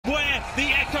The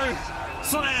Echo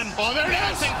Slam. Oh, there it is.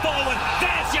 Bouncing forward.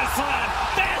 There's your slam.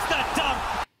 There's the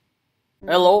dump.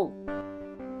 Hello,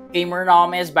 Gamer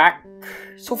Noob is back.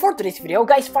 So for today's video,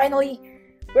 guys, finally,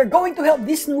 we're going to help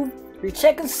this noob reach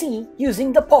second C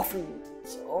using the PAW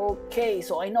fruits. Okay,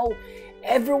 so I know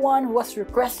everyone was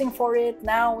requesting for it.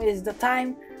 Now is the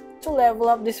time to level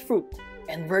up this fruit,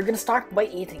 and we're gonna start by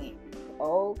eating it.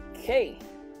 Okay,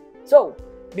 so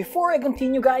before I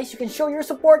continue, guys, you can show your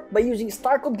support by using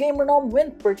Star Code Gamer Noob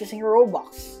when purchasing your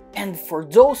Robux. And for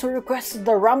those who requested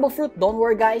the Rumble Fruit, don't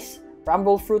worry, guys,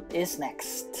 Rumble Fruit is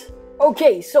next.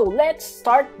 Okay, so let's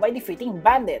start by defeating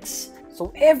bandits.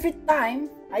 So every time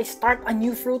I start a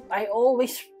new fruit, I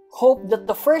always hope that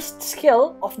the first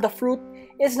skill of the fruit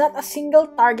is not a single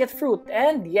target fruit.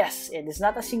 And yes, it is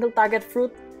not a single target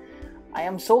fruit. I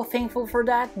am so thankful for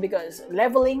that because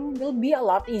leveling will be a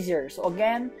lot easier. So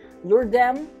again, lure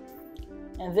them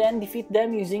and then defeat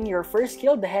them using your first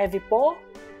skill, the Heavy Paw.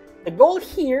 The goal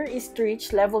here is to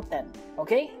reach level 10.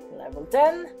 Okay, level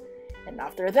 10. And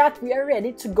after that, we are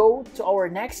ready to go to our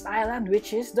next island,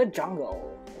 which is the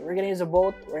jungle. We're gonna use a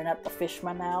boat. We're not a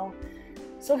fisherman now.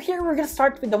 So here we're gonna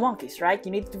start with the monkeys, right?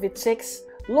 You need to defeat 6.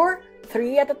 Lure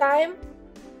 3 at a time.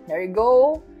 There you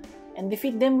go. And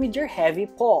defeat them with your Heavy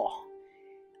Paw.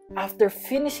 After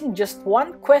finishing just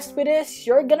one quest with this,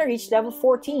 you're gonna reach level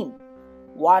 14.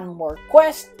 One more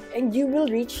quest and you will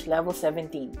reach level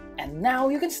 17. And now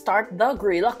you can start the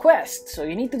gorilla quest. So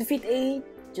you need to defeat 8.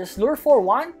 Just lure for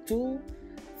 1, 2,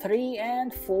 3,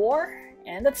 and 4.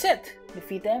 And that's it.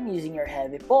 Defeat them using your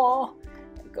Heavy Paw.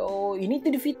 Go. You need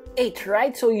to defeat 8,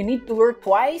 right? So you need to lure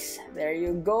twice. There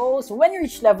you go. So when you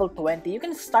reach level 20, you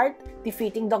can start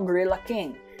defeating the Gorilla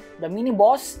King, the mini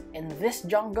boss in this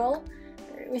jungle.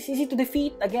 It's easy to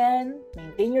defeat. Again,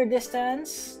 maintain your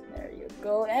distance. There you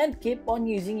go. And keep on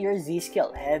using your Z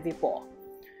skill, Heavy Paw.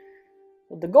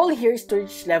 So the goal here is to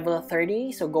reach level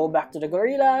 30. So go back to the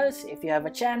gorillas. If you have a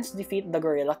chance, defeat the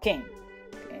Gorilla King.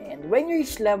 Okay, and when you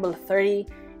reach level 30,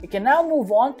 you can now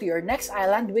move on to your next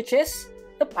island, which is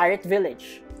the Pirate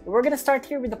Village. So we're gonna start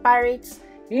here with the pirates.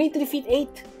 You need to defeat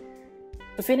 8.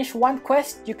 To finish one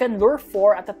quest, you can lure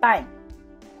 4 at a time.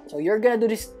 So you're gonna do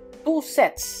this 2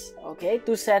 sets, okay?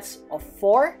 2 sets of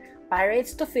 4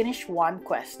 pirates to finish one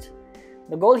quest.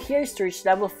 The goal here is to reach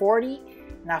level 40,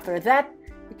 and after that,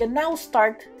 you can now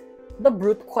start the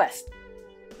brute quest.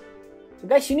 So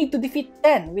guys, you need to defeat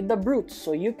 10 with the brutes,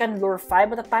 so you can lure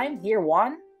 5 at a time. Here,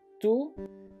 1, 2,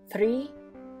 3,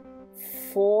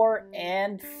 4,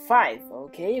 and 5.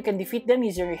 Okay, you can defeat them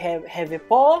using your Heavy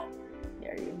Paw.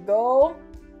 There you go.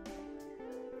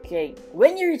 Okay,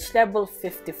 when you reach level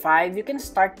 55, you can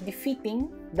start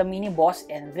defeating the mini boss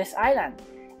in this island.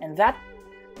 And that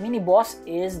mini boss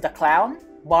is the clown,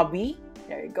 Bobby.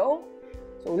 There you go.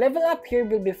 So level up here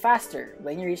will be faster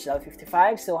when you reach level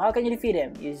 55. So how can you defeat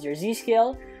him? Use your Z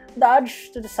skill,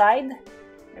 dodge to the side.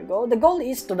 There you go. The goal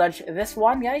is to dodge this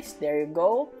one, guys. There you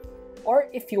go. Or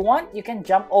if you want, you can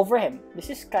jump over him. This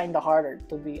is kind of harder,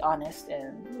 to be honest,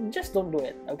 and just don't do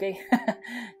it, okay?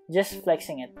 Just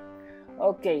flexing it.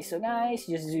 Okay, so guys,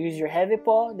 just use your Heavy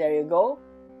Paw. There you go.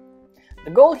 The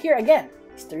goal here again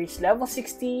is to reach level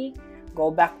 60.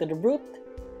 Go back to the brute.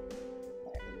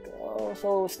 There you go.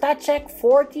 So stat check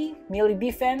 40, melee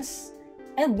defense,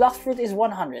 and BLOXFRUITS is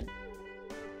 100.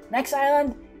 Next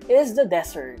island is the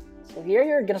desert. So here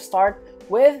you're gonna start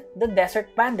with the desert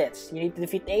bandits. You need to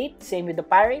defeat 8, same with the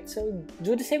pirates. So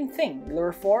do the same thing.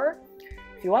 Lure 4.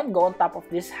 If you want, go on top of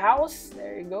this house.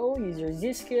 There you go. Use your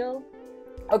Z skill.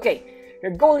 Okay. Your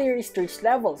goal here is to reach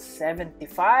level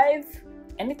 75,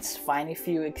 and it's fine if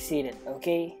you exceed it,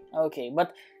 okay? Okay,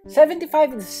 but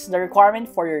 75 is the requirement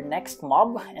for your next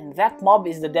mob, and that mob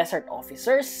is the desert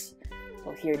officers.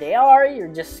 So here they are.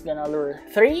 You're just gonna lure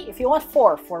 3. If you want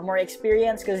 4 for more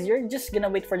experience, because you're just gonna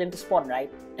wait for them to spawn,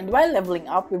 right? And while leveling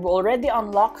up, we've already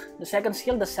unlocked the second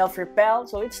skill, the self-repel.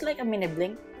 So it's like a mini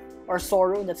blink or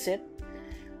Soru, that's it.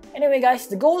 Anyway, guys,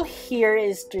 the goal here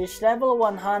is to reach level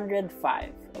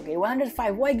 105. Okay,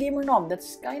 105. Why Gamer Noob?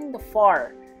 That's kind of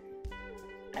far.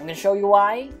 I'm gonna show you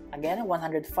why. Again,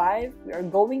 105. We are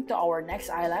going to our next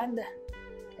island.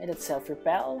 And it's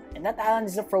self-repel. And that island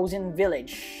is the Frozen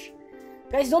Village.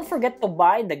 Guys, don't forget to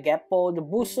buy the Geppo, the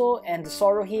Buso, and the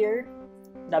Soru here.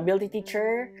 The ability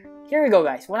teacher. Here we go,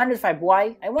 guys. 105.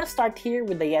 Why? I want to start here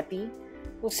with the Yeti.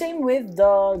 So same with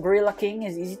the Gorilla King.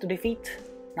 Is easy to defeat.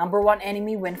 Number 1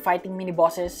 enemy when fighting mini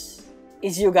bosses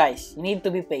is you guys. You need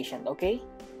to be patient, okay?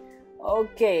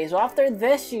 Okay, so after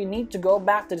this, you need to go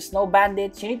back to the Snow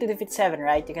Bandits. You need to defeat 7,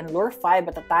 right? You can lure 5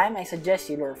 at a time. I suggest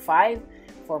you lure 5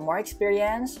 for more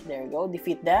experience. There you go.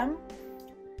 Defeat them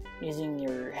using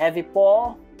your Heavy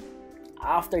Paw.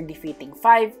 After defeating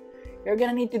 5, you're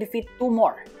gonna need to defeat 2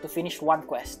 more to finish 1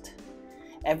 quest.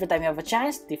 Every time you have a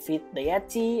chance, defeat the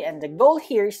Yeti, and the goal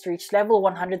here is to reach level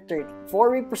 130. Before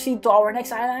we proceed to our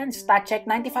next island, stat check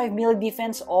 95 melee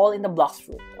defense all in the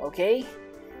BLOXFRUIT, okay?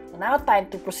 So now time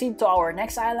to proceed to our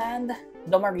next island,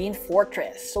 the Marine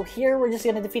Fortress. So here we're just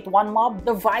gonna defeat 1 mob,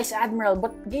 the Vice Admiral,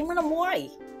 but gamer na why?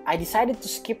 I decided to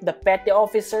skip the petty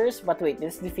officers, but wait,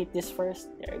 let's defeat this first.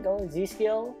 There we go, Z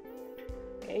skill.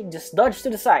 Okay, just dodge to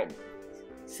the side.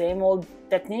 Same old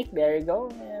technique, there you go.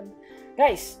 And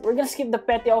guys, we're gonna skip the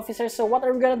petty officers, so what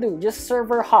are we gonna do? Just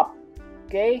server hop,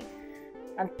 okay?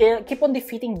 Until keep on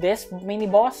defeating this mini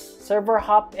boss, server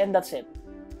hop, and that's it.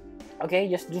 Okay,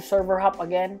 just do server hop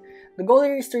again. The goal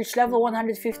here is to reach level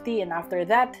 150, and after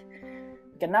that,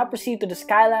 we can now proceed to the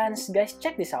Skylands. Guys,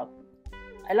 check this out.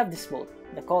 I love this boat,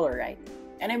 the color, right?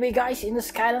 Anyway guys, in the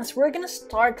Skylands, we're gonna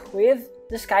start with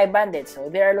the Sky Bandits. So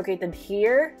they are located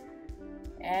here,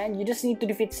 and you just need to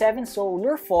defeat 7, so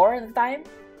lure 4 at a time.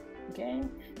 Okay,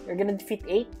 you're gonna defeat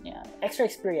 8, yeah, extra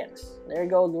experience. There you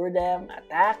go, lure them,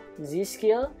 attack, Z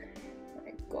skill.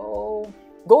 There you go.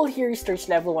 Goal here is to reach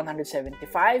level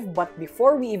 175, but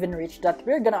before we even reach that,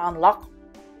 we're gonna unlock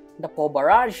the PAW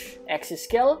Barrage, X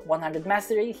skill, 100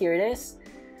 mastery, here it is.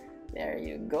 There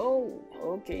you go.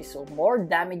 Okay, so more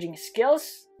damaging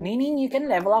skills, meaning you can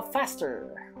level up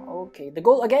faster. Okay, the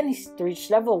goal again is to reach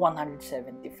level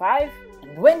 175,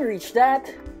 and when we reach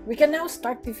that, we can now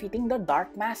start defeating the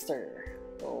Dark Master.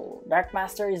 So Dark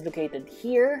Master is located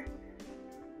here.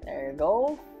 There you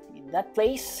go, in that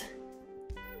place.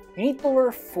 You need to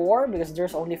lure 4 because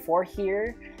there's only 4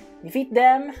 here. Defeat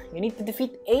them. You need to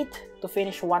defeat 8 to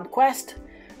finish 1 quest.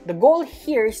 The goal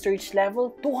here is to reach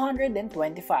level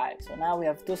 225. So now we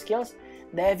have 2 skills,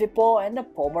 the Heavy Paw and the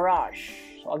PAW Barrage.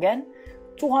 So again,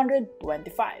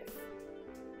 225.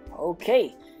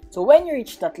 Okay, so when you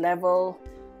reach that level,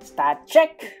 stat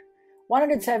check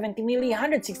 170 melee,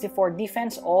 164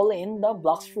 defense, all in the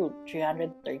BLOXFRUIT,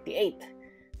 338.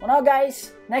 So now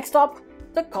guys, next up,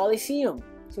 the Coliseum.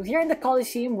 So here in the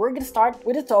Coliseum, we're gonna start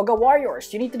with the Toga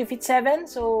Warriors. You need to defeat 7,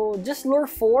 so just lure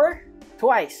 4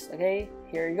 twice, okay?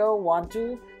 Here you go, 1,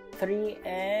 2, 3,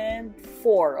 and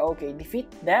 4. Okay,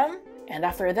 defeat them. And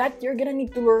after that, you're gonna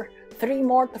need to lure 3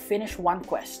 more to finish 1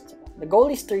 quest. The goal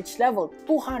is to reach level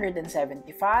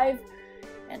 275.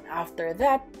 And after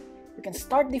that, you can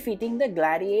start defeating the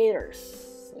Gladiators.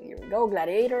 So here we go,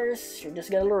 Gladiators. You're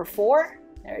just gonna lure 4.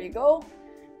 There you go.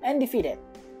 And defeat it.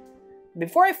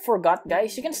 Before I forgot,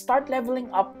 guys, you can start leveling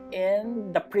up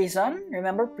in the prison.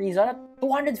 Remember, prison at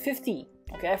 250.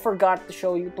 Okay, I forgot to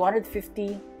show you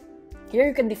 250. Here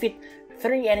you can defeat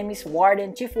 3 enemies,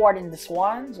 Warden, Chief Warden, the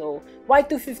Swan. So why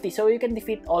 250? So you can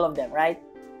defeat all of them, right?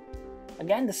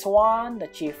 Again, the Swan, the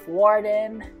Chief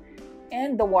Warden,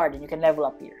 and the Warden. You can level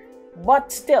up here.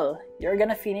 But still, you're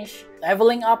gonna finish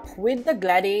leveling up with the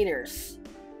Gladiators.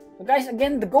 So guys,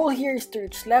 again, the goal here is to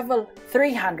reach level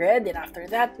 300, and after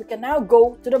that, we can now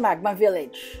go to the Magma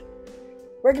Village.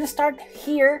 We're gonna start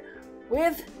here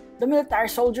with the military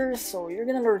soldiers. So you're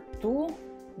gonna lure 2,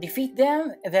 defeat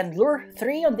them, and then lure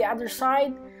 3 on the other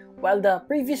side, while the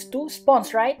previous 2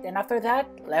 spawns, right? And after that,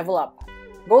 level up.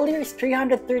 Goal here is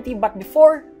 330, but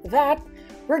before that,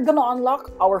 we're gonna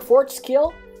unlock our 4th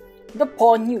skill, the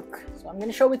PAW Nuke. So I'm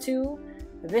gonna show it to you.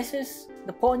 This is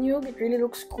the PAW Nuke. It really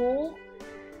looks cool.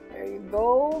 There you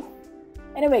go.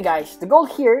 Anyway guys, the goal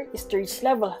here is to reach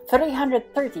level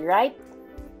 330, right?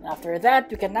 And after that,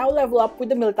 you can now level up with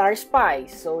the military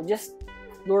spies. So just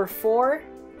lure 4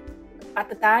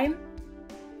 at a time.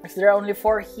 As there are only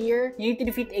 4 here, you need to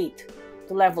defeat 8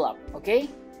 to level up, okay?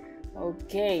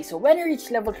 Okay, so when you reach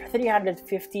level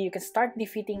 350, you can start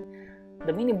defeating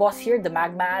the mini boss here, the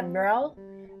Magma Admiral,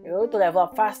 to level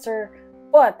up faster.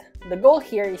 But the goal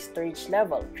here is to reach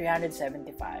level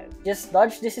 375. Just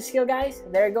dodge this skill, guys.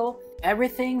 There you go.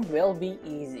 Everything will be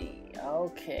easy.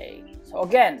 Okay. So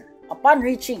again, upon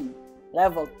reaching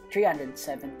level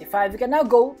 375, we can now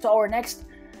go to our next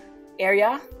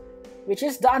area, which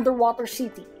is the Underwater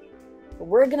City. So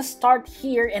we're gonna start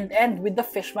here and end with the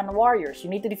Fishman Warriors. You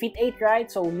need to defeat 8,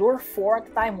 right? So lure 4 at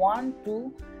a time. 1,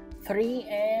 2, 3,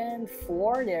 and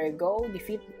 4. There you go.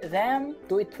 Defeat them.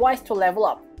 Do it twice to level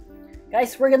up.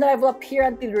 Guys, we're gonna level up here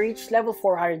until we reach level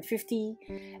 450,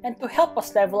 and to help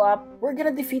us level up, we're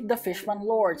gonna defeat the Fishman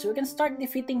Lord. So we can start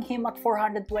defeating him at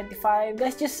 425.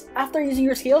 Guys, just after using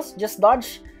your skills, just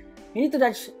dodge. You need to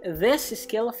dodge this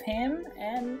skill of him,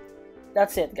 and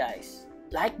that's it, guys.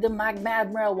 Like the Magma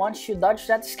Admiral, once you dodge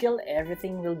that skill,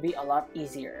 everything will be a lot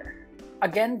easier.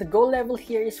 Again, the goal level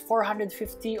here is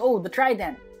 450. Oh, the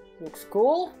Trident looks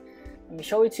cool. Let me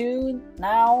show it to you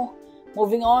now.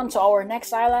 Moving on to our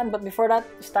next island, but before that,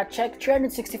 stat check,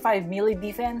 365 melee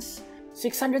defense,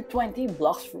 620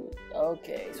 blocks fruit.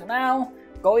 Okay, so now,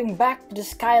 going back to the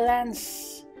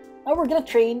Skylands, now we're gonna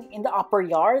train in the upper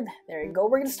yard. There you go,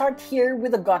 we're gonna start here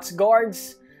with the Guts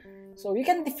Guards. So you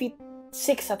can defeat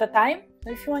 6 at a time.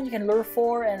 If you want, you can lure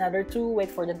 4, another 2, wait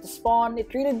for them to spawn.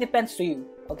 It really depends to you,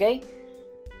 okay?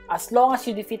 As long as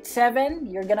you defeat 7,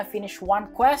 you're gonna finish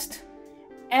 1 quest.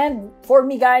 And for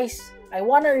me guys, I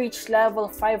want to reach level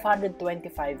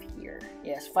 525 here.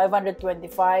 Yes,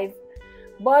 525.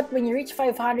 But when you reach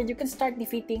 500, you can start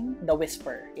defeating the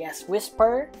Whisper. Yes,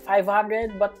 Whisper,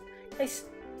 500. But guys,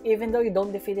 even though you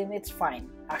don't defeat him, it's fine,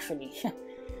 actually.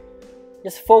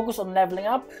 Just focus on leveling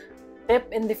up.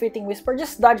 Tip in defeating Whisper,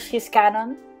 just dodge his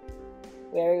cannon.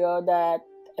 There you go,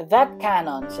 that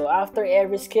cannon. So after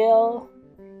every skill,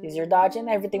 use your dodge and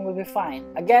everything will be fine.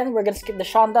 Again, we're gonna skip the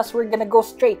Shondas. We're gonna go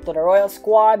straight to the Royal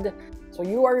Squad. So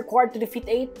you are required to defeat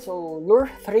 8. So lure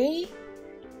 3.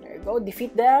 There you go.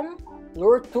 Defeat them.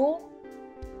 Lure 2.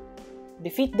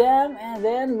 Defeat them. And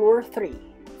then lure 3.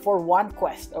 For 1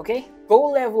 quest. Okay?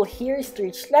 Goal level here is to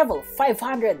reach level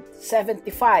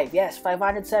 575. Yes,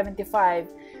 575.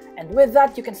 And with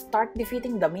that, you can start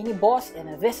defeating the mini boss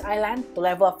in this island to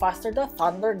level up faster the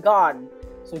Thunder God.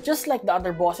 So just like the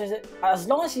other bosses, as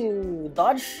long as you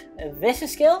dodge this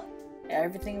skill,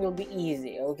 everything will be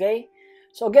easy, okay?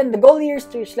 So again, the goal here is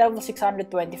to reach level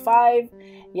 625.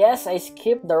 Yes, I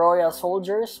skipped the Royal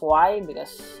Soldiers. Why?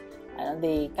 Because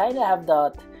they kind of have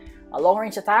a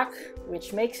long-range attack,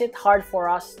 which makes it hard for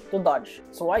us to dodge.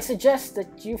 So I suggest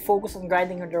that you focus on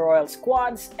grinding with the Royal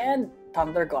Squads and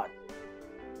Thunder God.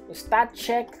 So stat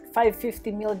check,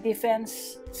 550 melee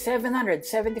defense,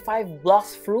 775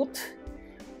 blocks fruit.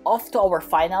 Off to our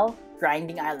final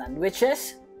grinding island, which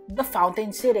is the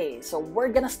Fountain City. So we're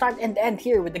gonna start and end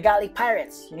here with the Galley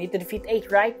Pirates. You need to defeat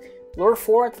 8, right? Lure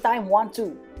 4 at a time, 1,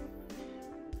 2,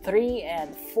 3,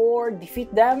 and 4.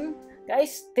 Defeat them.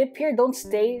 Guys, tip here, don't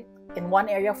stay in one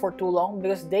area for too long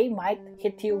because they might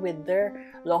hit you with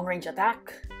their long-range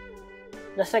attack.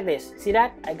 Just like this. See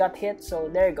that? I got hit, so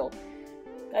there you go.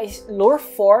 Guys, lure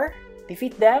 4,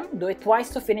 defeat them, do it twice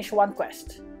to finish 1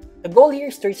 quest. The goal here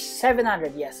is to reach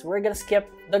 700. Yes, we're gonna skip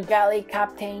the galley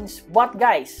captains. But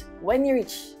guys, when you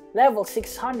reach level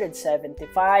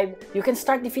 675, you can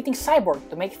start defeating Cyborg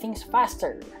to make things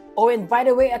faster. Oh, and by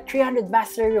the way, at 300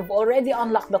 mastery, we've already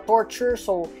unlocked the torture.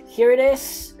 So here it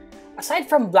is. Aside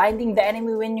from blinding the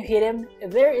enemy when you hit him,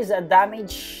 there is a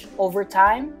damage over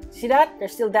time. See that?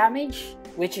 There's still damage,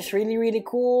 which is really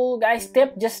cool. Guys,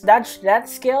 tip, just dodge that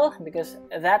skill because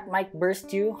that might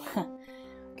burst you.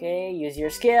 Okay, use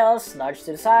your skills, dodge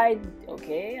to the side.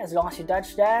 Okay, as long as you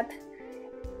dodge that,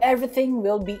 everything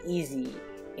will be easy.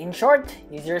 In short,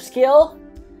 use your skill,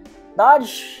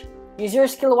 dodge, use your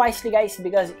skill wisely guys,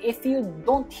 because if you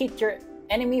don't hit your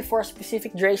enemy for a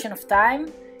specific duration of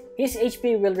time, his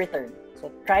HP will return.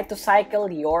 So try to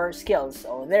cycle your skills.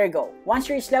 So there you go. Once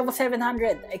you reach level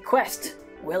 700, a quest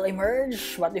will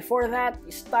emerge. But before that,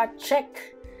 stat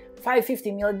check,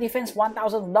 550 melee defense,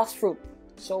 1000 blocks fruit.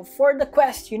 So for the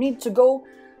quest, you need to go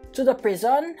to the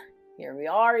prison. Here we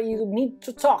are. You need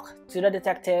to talk to the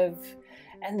detective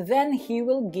and then he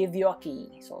will give you a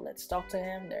key. So let's talk to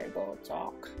him. There you go,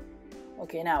 talk.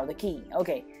 Okay, now the key.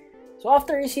 Okay, so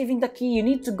after receiving the key, you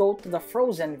need to go to the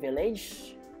frozen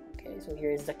village. Okay, so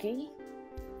here is the key.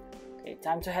 Okay,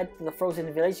 time to head to the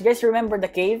frozen village. You guys remember the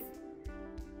cave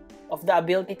of the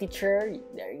ability teacher?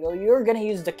 There you go. You're gonna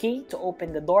use the key to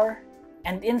open the door.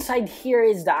 And inside here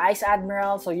is the Ice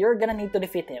Admiral, so you're gonna need to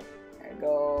defeat him. There you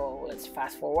go. Let's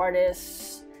fast forward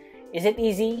this. Is it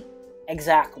easy?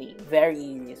 Exactly. Very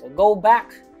easy. So go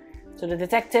back to the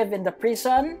detective in the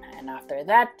prison, and after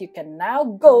that, you can now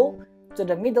go to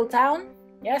the middle town.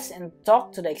 Yes, and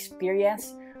talk to the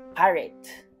experienced pirate.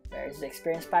 There's the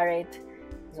experienced pirate.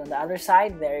 He's on the other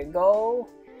side. There you go.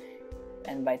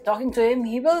 And by talking to him,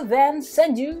 he will then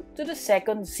send you to the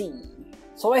second sea.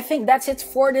 So I think that's it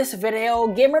for this video.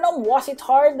 Gamer Gnome, was it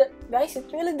hard? Guys, it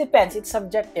really depends. It's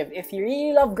subjective. If you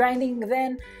really love grinding,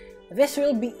 then this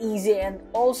will be easy and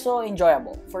also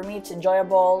enjoyable. For me, it's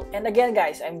enjoyable. And again,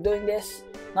 guys, I'm doing this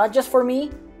not just for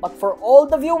me, but for all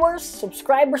the viewers,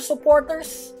 subscribers,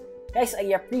 supporters. Guys,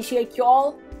 I appreciate you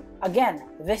all. Again,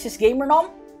 this is Gamer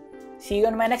Gnome. See you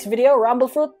in my next video,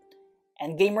 Rumblefruit,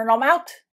 and Gamer Gnome out.